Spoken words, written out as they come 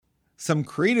some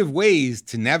creative ways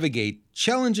to navigate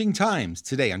challenging times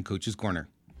today on Coach's Corner.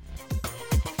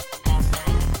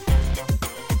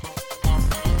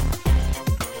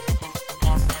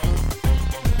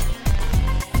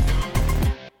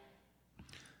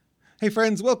 Hey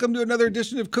friends, welcome to another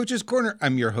edition of Coach's Corner.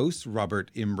 I'm your host, Robert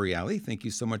Imbriali. Thank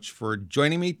you so much for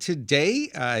joining me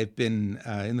today. I've been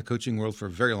in the coaching world for a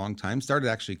very long time. Started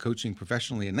actually coaching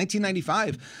professionally in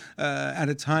 1995 at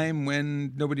a time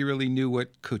when nobody really knew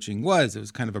what coaching was. It was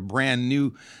kind of a brand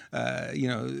new,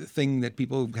 thing that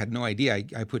people had no idea.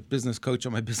 I put business coach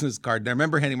on my business card. And I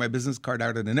remember handing my business card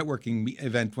out at a networking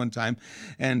event one time,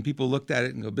 and people looked at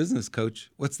it and go, "Business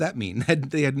coach? What's that mean?"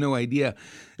 They had no idea.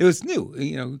 It was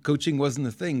new. Coaching wasn't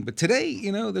a thing. But today,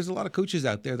 there's a lot of coaches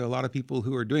out there. There are a lot of people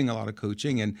who are doing a lot of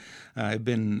coaching, and I've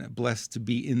been blessed to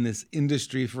be in this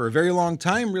industry for a very long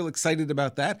time. Real excited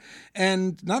about that.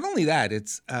 And not only that,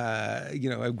 it's,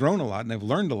 I've grown a lot and I've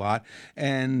learned a lot,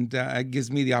 and it gives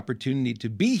me the opportunity to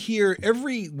be here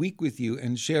every week with you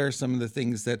and share some of the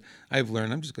things that I've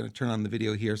learned. I'm just going to turn on the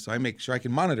video here so I make sure I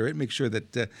can monitor it, make sure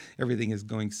that everything is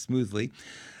going smoothly.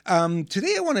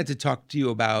 Today I wanted to talk to you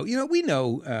about, we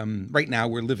know right now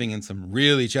we're living in some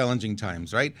really challenging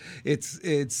times, right?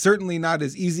 It's certainly not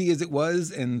as easy as it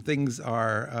was, and things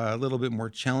are a little bit more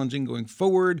challenging going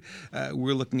forward.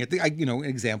 We're looking at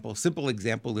simple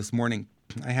example this morning.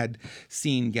 I had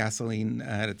seen gasoline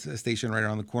at a station right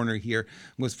around the corner here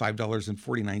was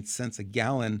 $5.49 a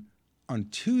gallon. On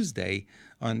Tuesday,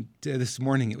 this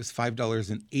morning, it was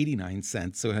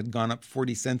 $5.89. So it had gone up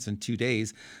 40 cents in 2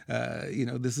 days.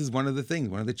 This is one of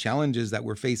the challenges that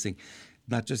we're facing.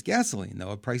 Not just gasoline,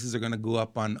 though. Prices are going to go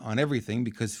up on everything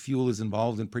because fuel is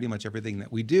involved in pretty much everything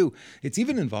that we do. It's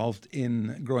even involved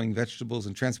in growing vegetables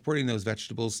and transporting those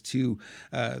vegetables to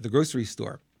the grocery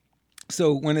store.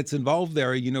 So when it's involved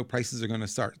there, prices are going to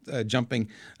start jumping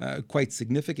quite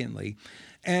significantly.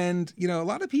 And, a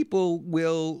lot of people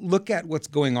will look at what's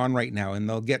going on right now and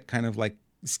they'll get kind of like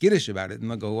skittish about it.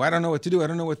 And they'll go, I don't know what to do. I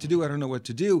don't know what to do. I don't know what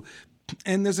to do.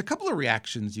 And there's a couple of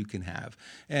reactions you can have.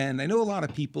 And I know a lot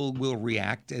of people will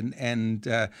react and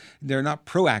they're not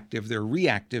proactive. They're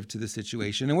reactive to the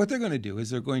situation. And what they're going to do is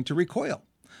they're going to recoil.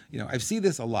 I see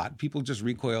this a lot. People just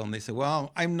recoil and they say,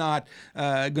 well, I'm not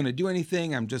going to do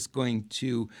anything. I'm just going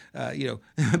to,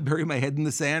 bury my head in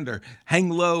the sand or hang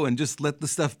low and just let the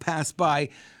stuff pass by.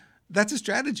 That's a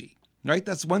strategy, right?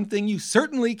 That's one thing. You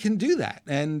certainly can do that.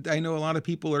 And I know a lot of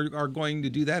people are going to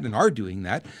do that and are doing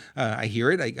that. I hear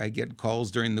it. I get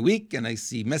calls during the week and I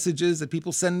see messages that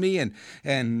people send me and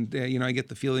I get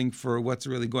the feeling for what's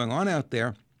really going on out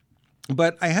there.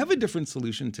 But I have a different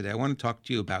solution today I want to talk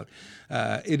to you about.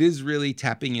 It is really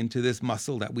tapping into this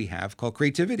muscle that we have called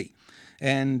creativity.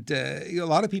 And a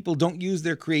lot of people don't use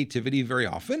their creativity very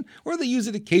often, or they use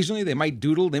it occasionally. They might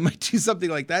doodle. They might do something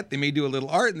like that. They may do a little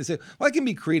art and they say, well, I can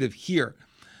be creative here.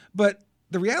 But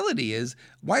the reality is,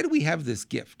 why do we have this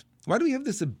gift? Why do we have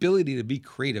this ability to be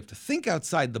creative, to think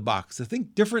outside the box, to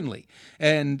think differently,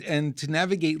 and to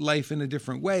navigate life in a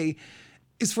different way?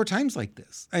 Is for times like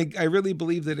this. I really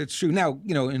believe that it's true. Now,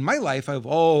 in my life, I've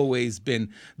always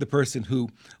been the person who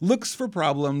looks for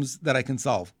problems that I can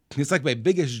solve. It's like my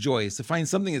biggest joy is to find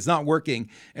something that's not working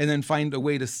and then find a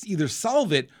way to either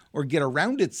solve it or get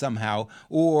around it somehow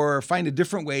or find a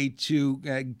different way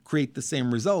to create the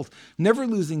same result, never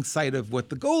losing sight of what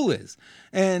the goal is.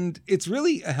 And it's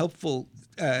really a helpful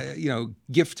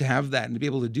gift to have that and to be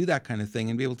able to do that kind of thing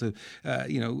and be able to,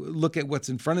 look at what's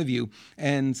in front of you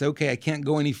and say, okay, I can't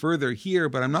go any further here,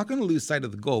 but I'm not going to lose sight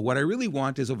of the goal. What I really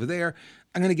want is over there.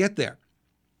 I'm going to get there.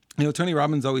 Tony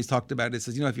Robbins always talked about it.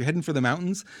 Says, if you're heading for the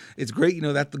mountains, it's great,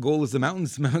 that the goal is the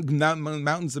mountains,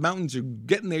 you're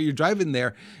getting there, you're driving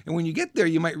there. And when you get there,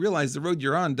 you might realize the road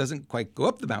you're on doesn't quite go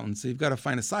up the mountain. So you've got to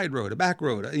find a side road, a back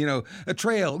road, a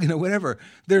trail, whatever.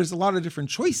 There's a lot of different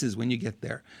choices when you get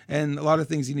there and a lot of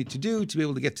things you need to do to be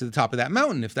able to get to the top of that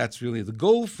mountain if that's really the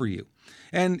goal for you.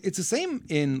 And it's the same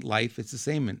in life. It's the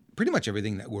same in pretty much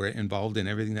everything that we're involved in,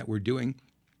 everything that we're doing.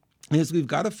 Is we've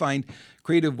got to find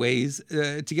creative ways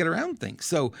to get around things.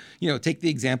 So, take the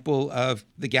example of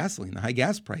the gasoline, the high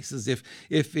gas prices. If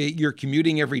you're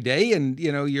commuting every day and,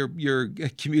 your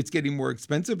commute's getting more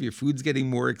expensive, your food's getting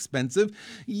more expensive,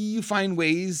 you find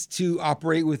ways to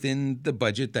operate within the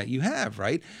budget that you have,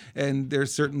 right? And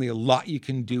there's certainly a lot you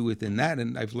can do within that.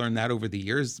 And I've learned that over the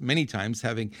years, many times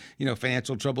having,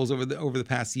 financial troubles over the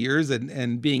past years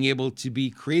and being able to be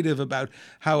creative about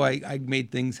how I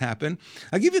made things happen.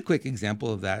 I'll give you a quick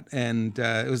example of that. And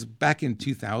it was back in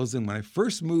 2000 when I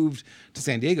first moved to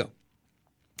San Diego.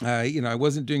 I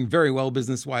wasn't doing very well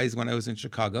business-wise when I was in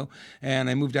Chicago, and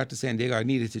I moved out to San Diego. I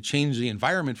needed to change the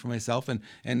environment for myself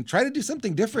and try to do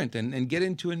something different and get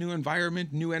into a new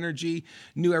environment, new energy,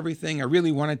 new everything. I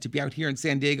really wanted to be out here in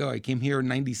San Diego. I came here in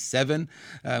 97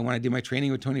 when I did my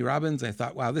training with Tony Robbins. I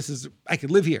thought, wow, I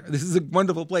could live here. This is a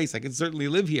wonderful place. I could certainly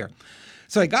live here.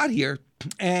 So I got here,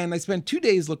 and I spent 2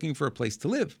 days looking for a place to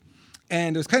live.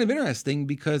 And it was kind of interesting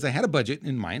because I had a budget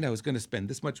in mind. I was going to spend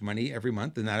this much money every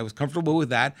month, and I was comfortable with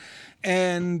that.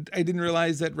 And I didn't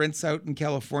realize that rents out in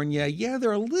California,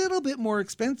 they're a little bit more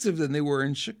expensive than they were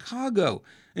in Chicago.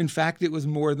 In fact, it was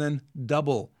more than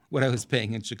double what I was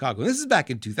paying in Chicago. This is back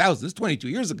in 2000. This is 22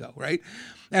 years ago, right?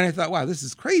 And I thought, wow, this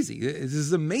is crazy. This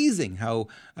is amazing how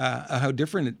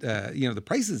different the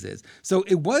prices is. So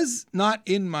it was not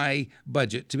in my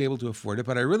budget to be able to afford it,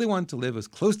 but I really wanted to live as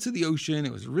close to the ocean.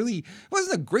 It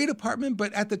wasn't a great apartment,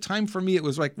 but at the time for me, it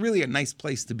was like really a nice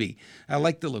place to be. I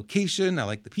liked the location. I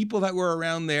liked the people that were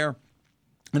around there.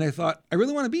 And I thought, I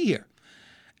really want to be here.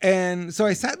 And so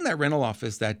I sat in that rental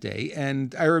office that day,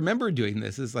 and I remember doing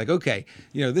this. It's like, okay,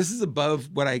 this is above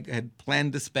what I had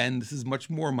planned to spend. This is much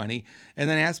more money. And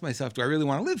then I asked myself, do I really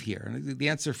want to live here? And the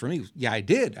answer for me was, yeah, I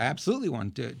did. I absolutely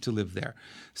wanted to live there.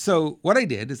 So what I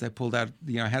did is I pulled out,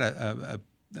 I had a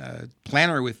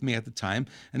planner with me at the time,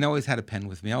 and I always had a pen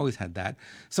with me. I always had that.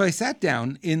 So I sat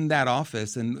down in that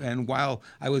office, and while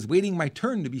I was waiting my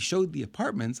turn to be showed the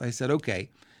apartments, I said,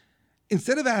 okay,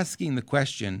 instead of asking the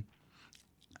question,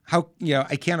 how,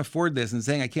 I can't afford this, and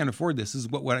saying I can't afford this is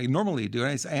what I normally do.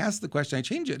 And I asked the question, I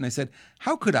changed it, and I said,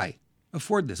 how could I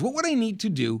afford this? What would I need to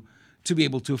do to be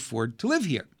able to afford to live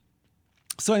here?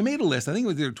 So I made a list. I think it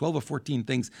was either 12 or 14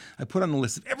 things I put on the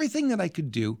list of everything that I could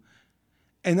do.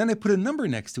 And then I put a number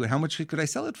next to it. How much could I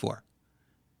sell it for?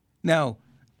 Now,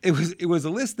 it was a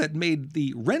list that made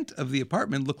the rent of the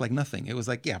apartment look like nothing. It was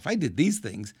like, yeah, if I did these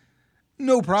things,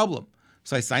 no problem.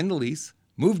 So I signed the lease,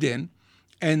 moved in,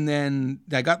 and then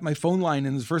I got my phone line,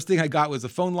 and the first thing I got was a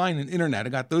phone line and internet. I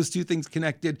got those two things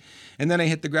connected, and then I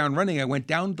hit the ground running. I went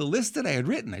down the list that I had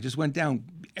written. I just went down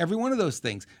every one of those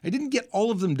things. I didn't get all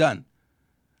of them done.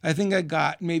 I think I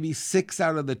got maybe 6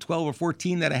 out of the 12 or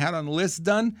 14 that I had on the list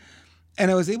done, and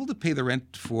I was able to pay the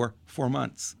rent for 4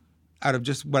 months out of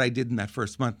just what I did in that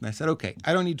first month. And I said, okay,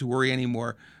 I don't need to worry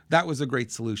anymore. That was a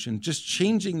great solution. Just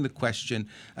changing the question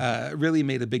really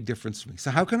made a big difference for me. So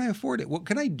how can I afford it? What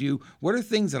can I do? What are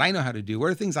things that I know how to do? What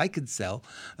are things I could sell?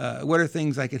 What are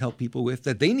things I could help people with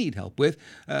that they need help with,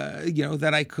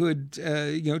 that I could,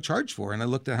 charge for? And I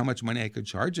looked at how much money I could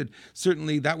charge. And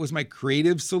certainly that was my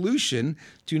creative solution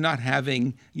to not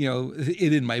having,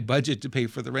 it in my budget to pay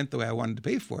for the rent the way I wanted to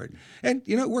pay for it. And,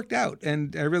 it worked out.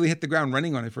 And I really hit the ground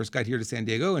running when I first got here to San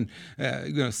Diego.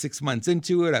 And, 6 months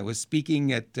into it, I was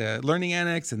speaking at Learning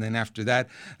Annex, and then after that,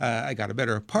 I got a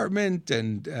better apartment,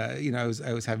 and I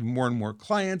was having more and more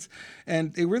clients,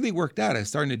 and it really worked out. I was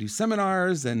starting to do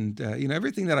seminars, and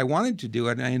everything that I wanted to do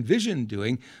and I envisioned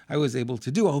doing, I was able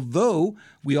to do. Although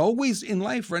we always in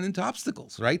life run into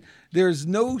obstacles, right? There's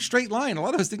no straight line. A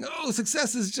lot of us think, oh,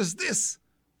 success is just this.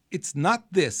 It's not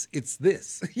this, it's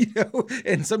this,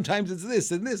 and sometimes it's this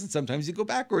and this, and sometimes you go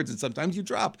backwards and sometimes you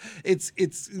drop. It's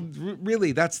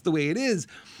really, that's the way it is.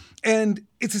 And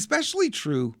it's especially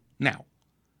true now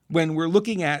when we're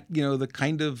looking at, the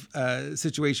kind of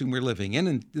situation we're living in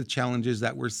and the challenges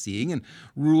that we're seeing, and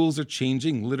rules are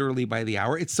changing literally by the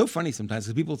hour. It's so funny sometimes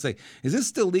because people say, is this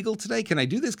still legal today? Can I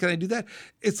do this? Can I do that?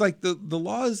 It's like the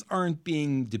laws aren't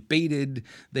being debated.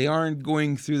 They aren't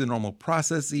going through the normal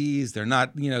processes. They're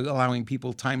not, allowing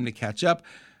people time to catch up.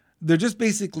 They're just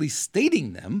basically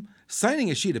stating them, signing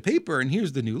a sheet of paper, and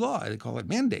here's the new law. They call it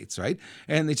mandates, right?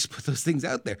 And they just put those things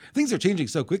out there. Things are changing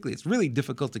so quickly. It's really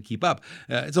difficult to keep up.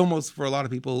 It's almost, for a lot of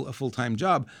people, a full-time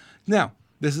job. Now,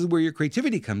 this is where your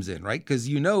creativity comes in, right? Because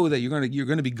you know that you're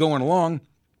going to be going along,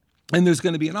 and there's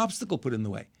going to be an obstacle put in the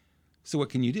way. So what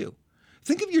can you do?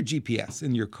 Think of your GPS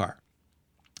in your car.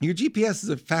 Your GPS is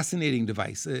a fascinating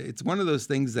device. It's one of those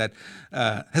things that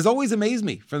has always amazed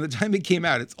me from the time it came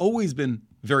out. It's always been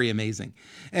very amazing.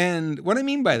 And what I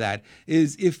mean by that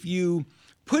is if you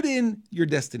put in your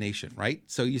destination, right?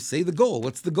 So you say the goal.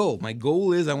 What's the goal? My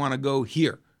goal is I want to go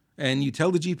here. And you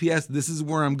tell the GPS, this is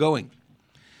where I'm going.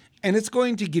 And it's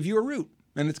going to give you a route.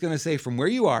 And it's going to say from where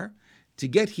you are to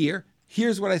get here,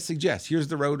 here's what I suggest. Here's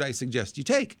the road I suggest you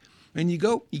take. And you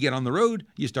go, you get on the road,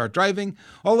 you start driving.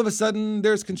 All of a sudden,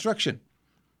 there's construction.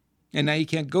 And now you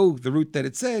can't go the route that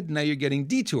it said. Now you're getting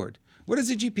detoured. What does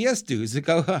the GPS do? Does it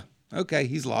go, okay,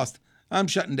 he's lost. I'm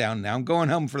shutting down now. I'm going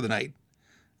home for the night.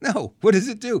 No, what does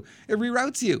it do? It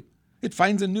reroutes you. It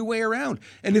finds a new way around.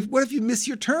 And what if you miss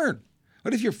your turn?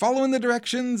 What if you're following the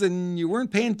directions and you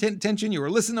weren't paying attention, you were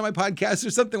listening to my podcast or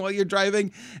something while you're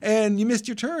driving and you missed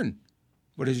your turn?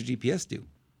 What does your GPS do?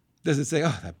 Does it say,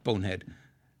 oh, that bonehead,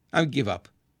 I give up?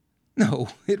 No,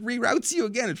 it reroutes you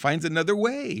again. It finds another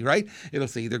way, right? It'll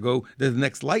say either go to the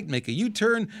next light, make a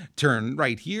U-turn, turn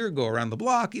right here, go around the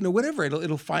block, whatever.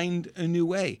 It'll find a new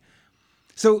way.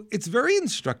 So it's very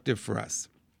instructive for us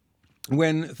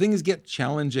when things get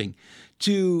challenging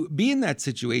to be in that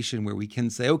situation where we can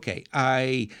say, okay,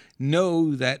 I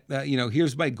know that,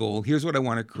 here's my goal. Here's what I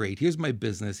want to create. Here's my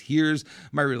business. Here's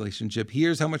my relationship.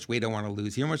 Here's how much weight I want to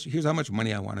lose. Here's how much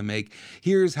money I want to make.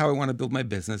 Here's how I want to build my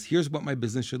business. Here's what my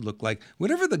business should look like.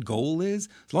 Whatever the goal is,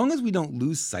 as long as we don't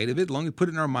lose sight of it, as long as we put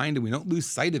it in our mind and we don't lose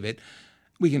sight of it,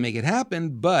 we can make it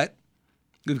happen. But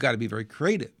we've got to be very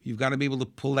creative. You've got to be able to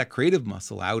pull that creative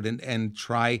muscle out and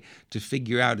try to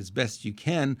figure out as best you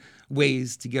can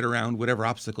ways to get around whatever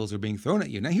obstacles are being thrown at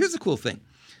you. Now, here's the cool thing.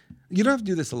 You don't have to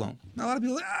do this alone. Now, a lot of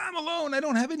people are like, I'm alone. I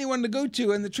don't have anyone to go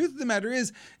to. And the truth of the matter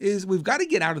is we've got to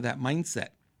get out of that mindset.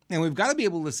 And we've got to be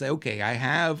able to say, okay, I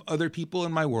have other people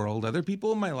in my world, other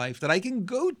people in my life that I can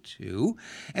go to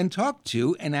and talk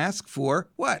to and ask for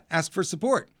what? Ask for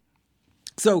support.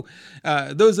 So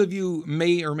those of you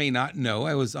may or may not know,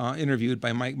 I was interviewed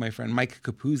by my friend Mike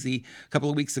Capuzzi a couple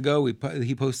of weeks ago.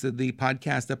 He posted the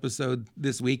podcast episode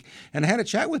this week, and I had a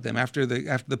chat with him after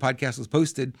the podcast was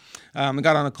posted. I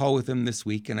got on a call with him this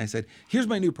week, and I said, here's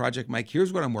my new project, Mike.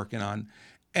 Here's what I'm working on,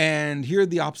 and here are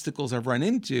the obstacles I've run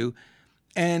into.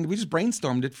 And we just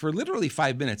brainstormed it for literally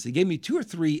 5 minutes. He gave me 2 or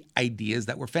 3 ideas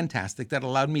that were fantastic that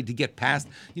allowed me to get past,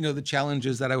 the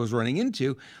challenges that I was running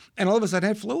into, and all of a sudden I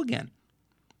had flow again.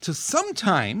 So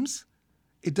sometimes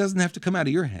it doesn't have to come out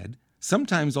of your head.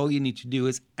 Sometimes all you need to do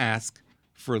is ask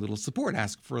for a little support,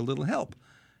 ask for a little help.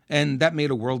 And that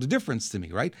made a world of difference to me,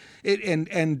 right?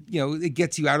 It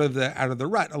gets you out of the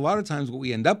rut. A lot of times what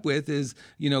we end up with is,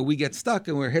 we get stuck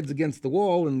and we're heads against the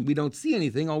wall and we don't see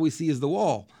anything. All we see is the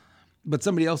wall. But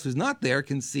somebody else who's not there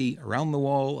can see around the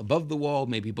wall, above the wall,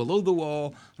 maybe below the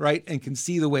wall, right? And can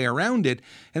see the way around it.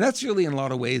 And that's really in a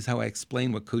lot of ways how I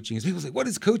explain what coaching is. People say, what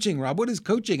is coaching, Rob? What is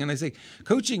coaching? And I say,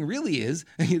 coaching really is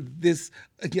this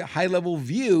high-level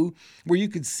view where you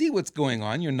can see what's going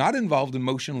on. You're not involved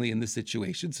emotionally in the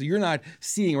situation. So you're not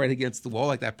seeing right against the wall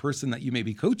like that person that you may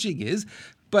be coaching is.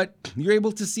 But you're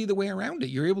able to see the way around it.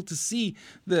 You're able to see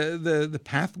the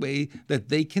pathway that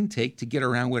they can take to get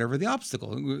around whatever the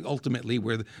obstacle. Ultimately,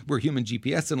 we're human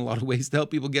GPS in a lot of ways to help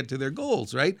people get to their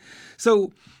goals, right?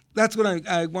 So that's what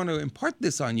I want to impart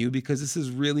this on you because this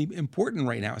is really important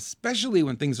right now, especially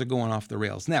when things are going off the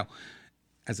rails. Now,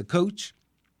 as a coach,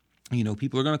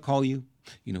 people are going to call you.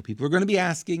 People are going to be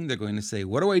asking. They're going to say,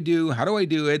 what do I do? How do I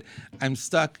do it? I'm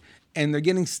stuck. And they're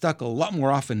getting stuck a lot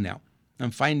more often now. I'm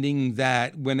finding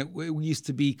that when it used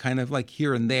to be kind of like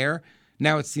here and there,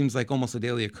 now it seems like almost a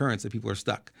daily occurrence that people are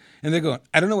stuck. And they're going,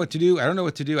 I don't know what to do. I don't know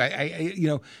what to do.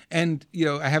 I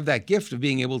have that gift of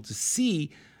being able to see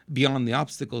beyond the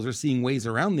obstacles or seeing ways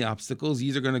around the obstacles. You're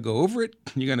either going to go over it,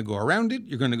 you're going to go around it,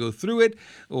 you're going to go through it,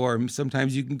 or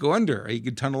sometimes you can go under or you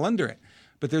can tunnel under it.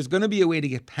 But there's going to be a way to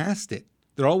get past it.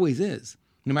 There always is.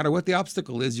 No matter what the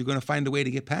obstacle is, you're going to find a way to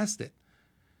get past it.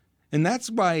 And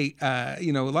that's why, a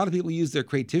lot of people use their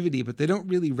creativity, but they don't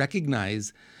really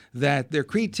recognize that their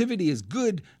creativity is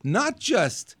good, not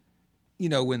just,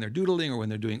 when they're doodling or when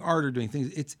they're doing art or doing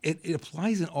things. It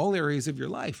applies in all areas of your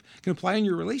life. It can apply in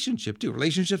your relationship too.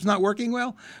 Relationship's not working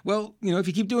well? Well, if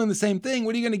you keep doing the same thing,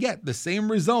 what are you going to get? The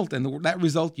same result. And that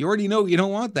result, you already know you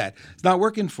don't want that. It's not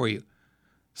working for you.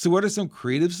 So what are some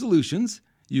creative solutions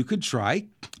you could try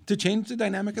to change the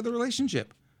dynamic of the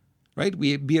relationship? Right?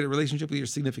 Be it a relationship with your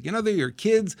significant other, your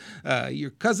kids, your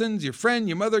cousins, your friend,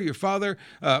 your mother, your father,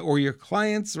 or your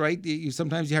clients, right?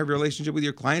 Sometimes you have a relationship with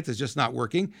your clients that's just not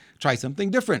working. Try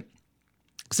something different.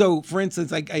 So, for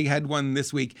instance, I had one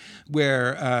this week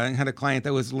where I had a client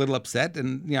that was a little upset,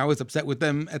 and I was upset with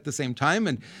them at the same time.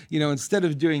 And, instead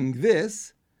of doing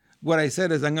this, what I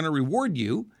said is, I'm going to reward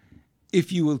you.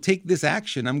 If you will take this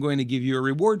action, I'm going to give you a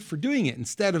reward for doing it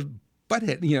instead of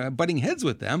butting heads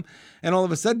with them. And all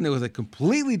of a sudden it was like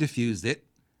completely diffused it.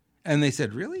 And they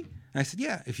said, really? And I said,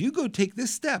 yeah, if you go take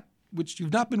this step, which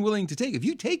you've not been willing to take, if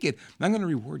you take it, I'm going to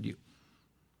reward you.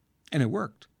 And it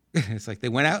worked. It's like they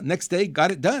went out next day,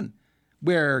 got it done.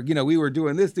 Where, we were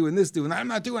doing this, I'm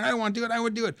not doing it, I don't want to do it, I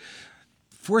would do it.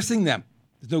 Forcing them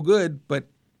is no good, but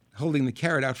holding the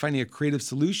carrot out, finding a creative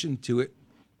solution to it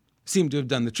seemed to have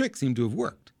done the trick, seemed to have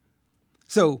worked.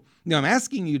 So, I'm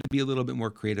asking you to be a little bit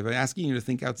more creative. I'm asking you to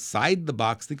think outside the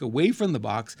box, think away from the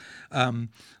box,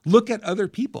 look at other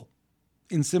people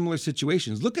in similar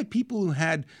situations. Look at people who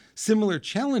had similar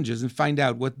challenges and find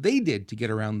out what they did to get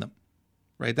around them.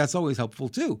 Right? That's always helpful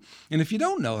too. And if you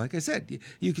don't know, like I said,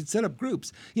 you could set up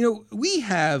groups. We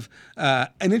have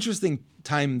an interesting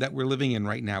time that we're living in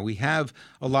right now. We have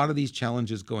a lot of these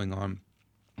challenges going on.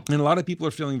 And a lot of people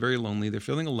are feeling very lonely. They're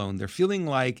feeling alone. They're feeling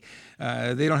like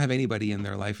they don't have anybody in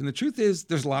their life. And the truth is,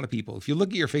 there's a lot of people. If you look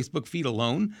at your Facebook feed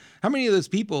alone, how many of those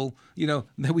people,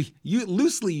 that we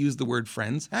loosely use the word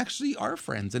friends, actually are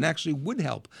friends and actually would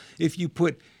help? If you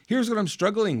put, here's what I'm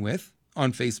struggling with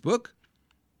on Facebook,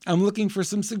 I'm looking for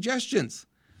some suggestions.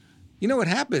 You know what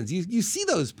happens? You see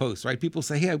those posts, right? People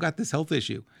say, hey, I've got this health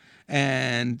issue.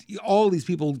 And all these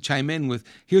people chime in with,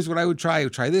 here's what I would try. I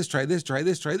would try this, try this, try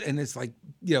this, try this. And it's like,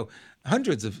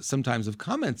 hundreds of sometimes of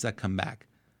comments that come back.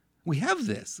 We have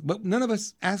this, but none of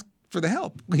us ask for the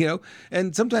help,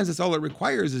 and sometimes it's all it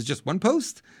requires is just one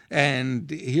post. And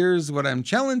here's what I'm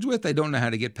challenged with. I don't know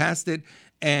how to get past it,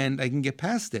 and I can get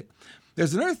past it.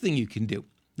 There's another thing you can do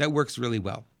that works really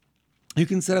well. You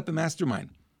can set up a mastermind.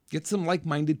 Get some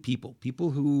like-minded people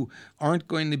who aren't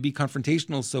going to be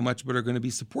confrontational so much, but are going to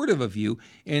be supportive of you,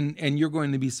 and you're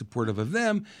going to be supportive of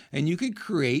them. And you could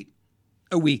create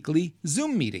a weekly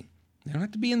Zoom meeting. They don't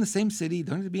have to be in the same city.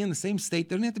 They don't have to be in the same state.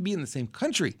 They don't have to be in the same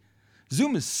country.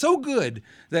 Zoom is so good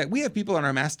that we have people on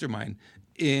our mastermind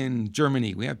in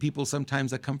Germany. We have people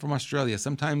sometimes that come from Australia,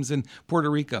 sometimes in Puerto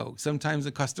Rico, sometimes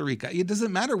in Costa Rica. It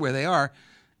doesn't matter where they are.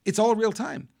 It's all real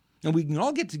time. And we can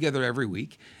all get together every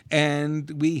week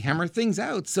and we hammer things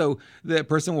out. So the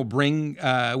person will bring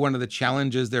one of the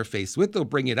challenges they're faced with. They'll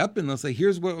bring it up and they'll say,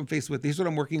 here's what I'm faced with. Here's what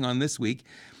I'm working on this week.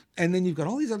 And then you've got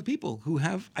all these other people who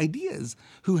have ideas,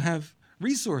 who have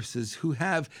resources, who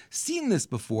have seen this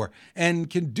before and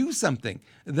can do something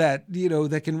that,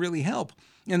 that can really help.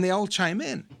 And they all chime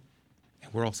in.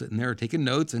 We're all sitting there taking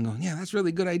notes and going, yeah, that's a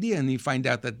really good idea. And you find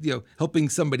out that, helping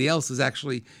somebody else is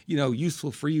actually,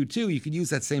 useful for you too. You could use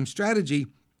that same strategy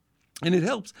and it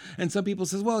helps. And some people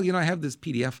says, well, I have this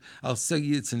PDF. I'll send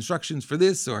you its instructions for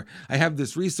this, or I have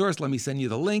this resource. Let me send you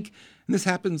the link. And this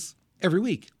happens every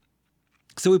week.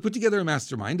 So we put together a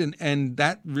mastermind and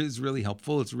that is really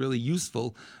helpful. It's really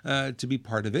useful to be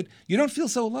part of it. You don't feel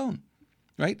so alone.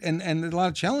 Right. And a lot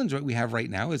of challenge what we have right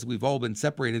now is we've all been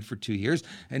separated for 2 years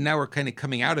and now we're kind of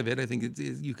coming out of it. I think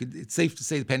it's safe to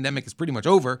say the pandemic is pretty much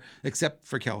over, except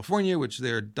for California, which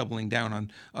they're doubling down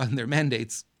on their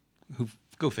mandates.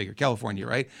 Go figure, California,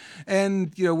 right?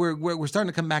 And, we're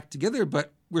starting to come back together,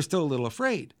 but we're still a little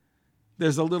afraid.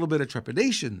 There's a little bit of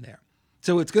trepidation there.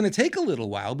 So it's going to take a little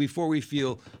while before we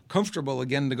feel comfortable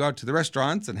again to go out to the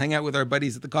restaurants and hang out with our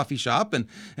buddies at the coffee shop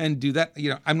and do that.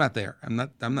 I'm not there. I'm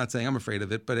not saying I'm afraid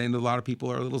of it, but I know a lot of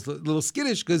people are a little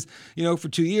skittish because, for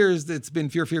 2 years it's been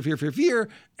fear.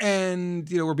 And,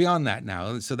 we're beyond that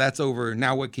now. So that's over.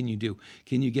 Now what can you do?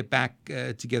 Can you get back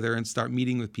together and start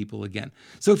meeting with people again?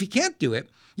 So if you can't do it,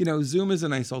 Zoom is a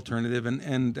nice alternative,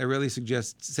 and I really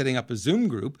suggest setting up a Zoom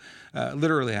group.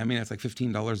 Literally, it's like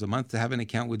 $15 a month to have an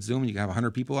account with Zoom. You can have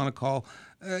 100 people on a call.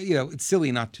 It's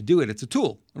silly not to do it. It's a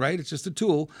tool, right? It's just a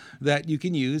tool that you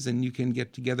can use, and you can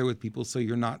get together with people so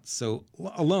you're not so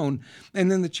alone.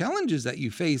 And then the challenges that you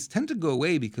face tend to go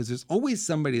away because there's always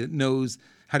somebody that knows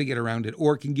how to get around it,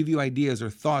 or can give you ideas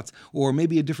or thoughts, or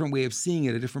maybe a different way of seeing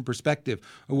it, a different perspective,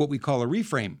 or what we call a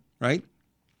reframe, right?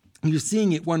 You're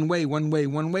seeing it one way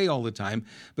all the time,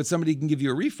 but somebody can give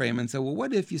you a reframe and say, well,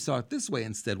 what if you saw it this way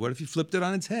instead? What if you flipped it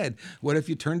on its head? What if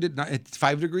you turned it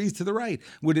 5 degrees to the right?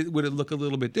 Would it look a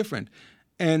little bit different?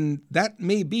 And that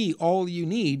may be all you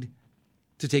need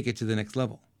to take it to the next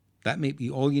level. That may be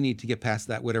all you need to get past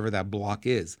that, whatever that block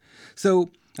is.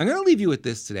 So I'm going to leave you with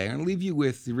this today. I'm going to leave you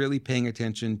with really paying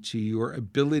attention to your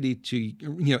ability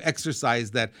to,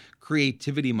 exercise that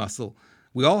creativity muscle.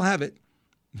 We all have it.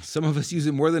 Some of us use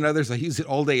it more than others. I use it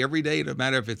all day, every day, no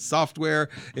matter if it's software,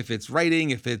 if it's writing,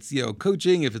 if it's,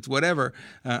 coaching, if it's whatever.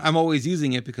 I'm always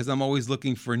using it because I'm always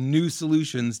looking for new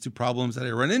solutions to problems that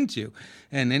I run into.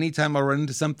 And anytime I run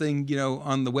into something,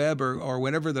 on the web or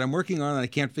whatever that I'm working on and I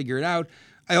can't figure it out,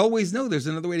 I always know there's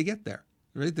another way to get there,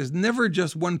 right? There's never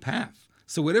just one path.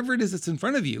 So whatever it is that's in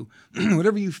front of you,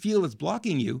 whatever you feel is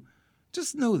blocking you,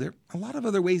 just know there are a lot of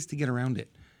other ways to get around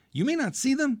it. You may not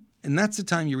see them, and that's the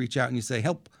time you reach out and you say,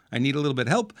 help, I need a little bit of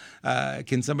help.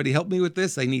 Can somebody help me with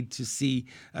this? I need to see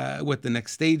what the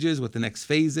next stage is, what the next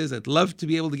phase is. I'd love to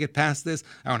be able to get past this.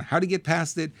 I don't know how to get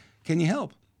past it. Can you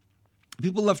help?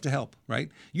 People love to help, right?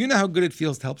 You know how good it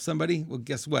feels to help somebody? Well,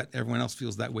 guess what? Everyone else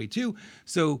feels that way too.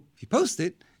 So if you post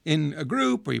it in a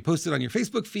group or you post it on your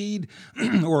Facebook feed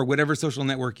or whatever social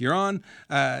network you're on,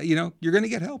 you're going to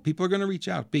get help. People are going to reach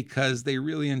out because they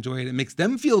really enjoy it. It makes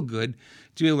them feel good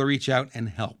to be able to reach out and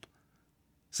help.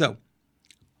 So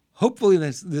hopefully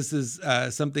this is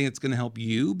something that's going to help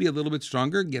you be a little bit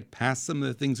stronger, get past some of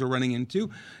the things we're running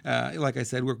into. Like I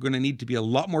said, we're going to need to be a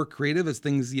lot more creative as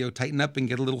things tighten up and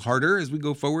get a little harder as we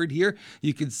go forward here.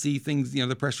 You can see things,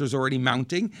 the pressure is already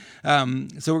mounting.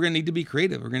 So we're going to need to be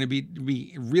creative. We're going to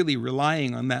be really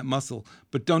relying on that muscle,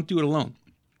 but don't do it alone.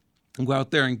 Go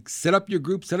out there and set up your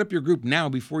group now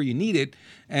before you need it,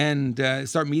 and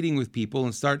start meeting with people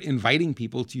and start inviting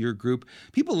people to your group.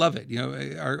 People love it.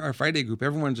 Our Friday group,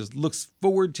 everyone just looks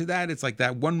forward to that. It's like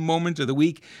that one moment of the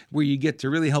week where you get to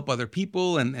really help other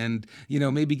people and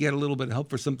maybe get a little bit of help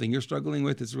for something you're struggling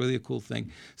with. It's really a cool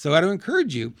thing. So I'd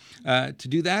encourage you to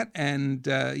do that. And,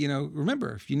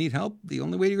 remember, if you need help, the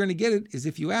only way you're going to get it is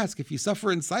if you ask. If you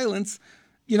suffer in silence,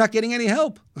 you're not getting any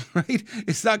help, right?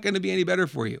 It's not going to be any better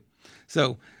for you.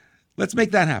 So let's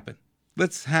make that happen.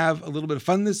 Let's have a little bit of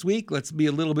fun this week. Let's be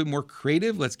a little bit more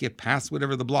creative. Let's get past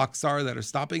whatever the blocks are that are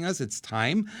stopping us. It's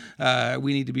time.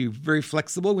 We need to be very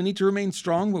flexible. We need to remain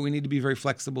strong, but we need to be very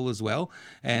flexible as well.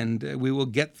 And we will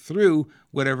get through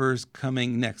whatever's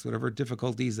coming next, whatever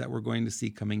difficulties that we're going to see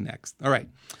coming next. All right.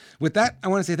 With that, I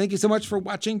want to say thank you so much for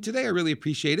watching today. I really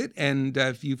appreciate it. And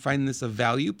if you find this of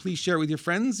value, please share it with your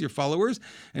friends, your followers,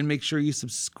 and make sure you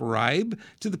subscribe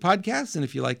to the podcast. And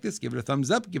if you like this, give it a thumbs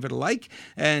up, give it a like,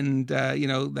 and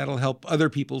that'll help other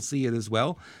people see it as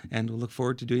well. And we'll look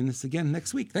forward to doing this again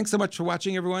next week. Thanks so much for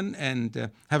watching, everyone, and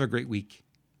have a great week.